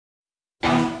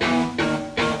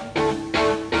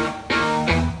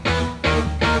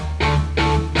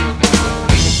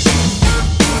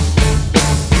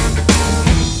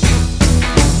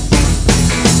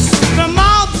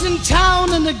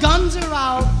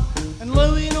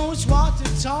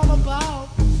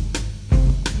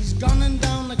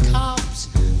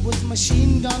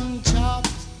machine gun chopped,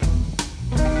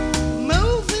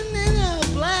 moving in a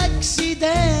black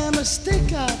sedan, a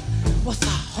stick up with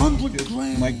 100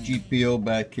 grand. Mike GPO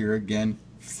back here again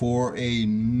for a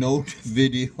note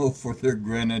video for their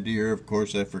Grenadier. Of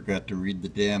course, I forgot to read the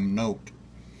damn note.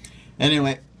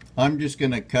 Anyway, I'm just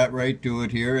going to cut right to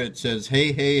it here. It says,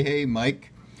 hey, Mike.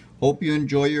 Hope you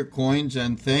enjoy your coins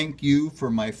and thank you for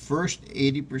my first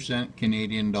 80%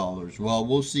 Canadian dollars. Well,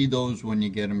 we'll see those when you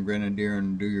get them, Grenadier,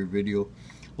 and do your video,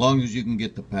 as long as you can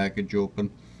get the package open.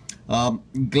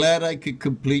 Glad I could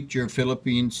complete your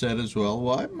Philippine set as well.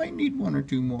 Well, I might need one or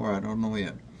two more. I don't know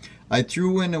yet. I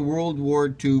threw in a World War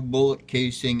II bullet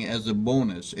casing as a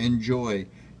bonus. Enjoy,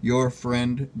 your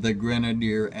friend, the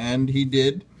Grenadier. And he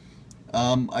did.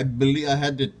 I believe I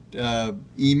had to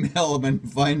email him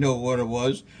and find out what it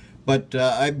was. But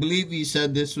I believe he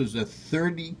said this was a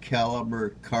 30 caliber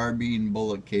carbine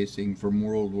bullet casing from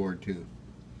World War II.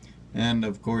 And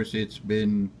of course it's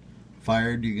been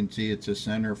fired. You can see it's a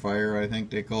center fire, I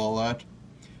think they call that.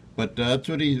 But that's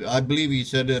what I believe he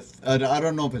said. If I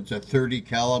don't know if it's a 30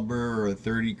 caliber or a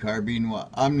 30 carbine. Well,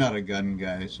 I'm not a gun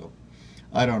guy, so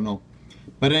I don't know.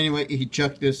 But anyway, he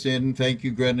chucked this in. Thank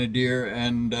you, Grenadier.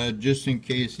 And just in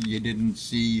case you didn't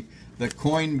see the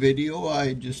coin video,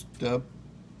 I just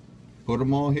put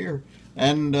them all here.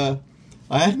 And I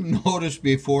hadn't noticed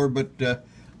before, but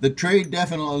the trade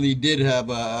definitely did have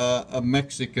a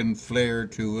Mexican flair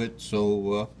to it.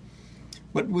 So,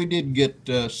 but we did get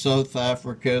South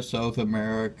Africa, South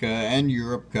America, and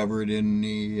Europe covered in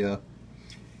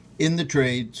the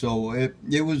trade. So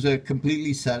it was a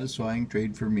completely satisfying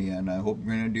trade for me, and I hope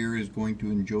Grenadier is going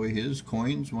to enjoy his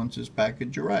coins once his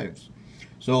package arrives.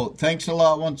 So thanks a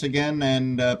lot once again,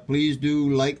 and please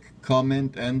do like,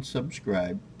 comment, and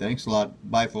subscribe. Thanks a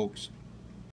lot. Bye, folks.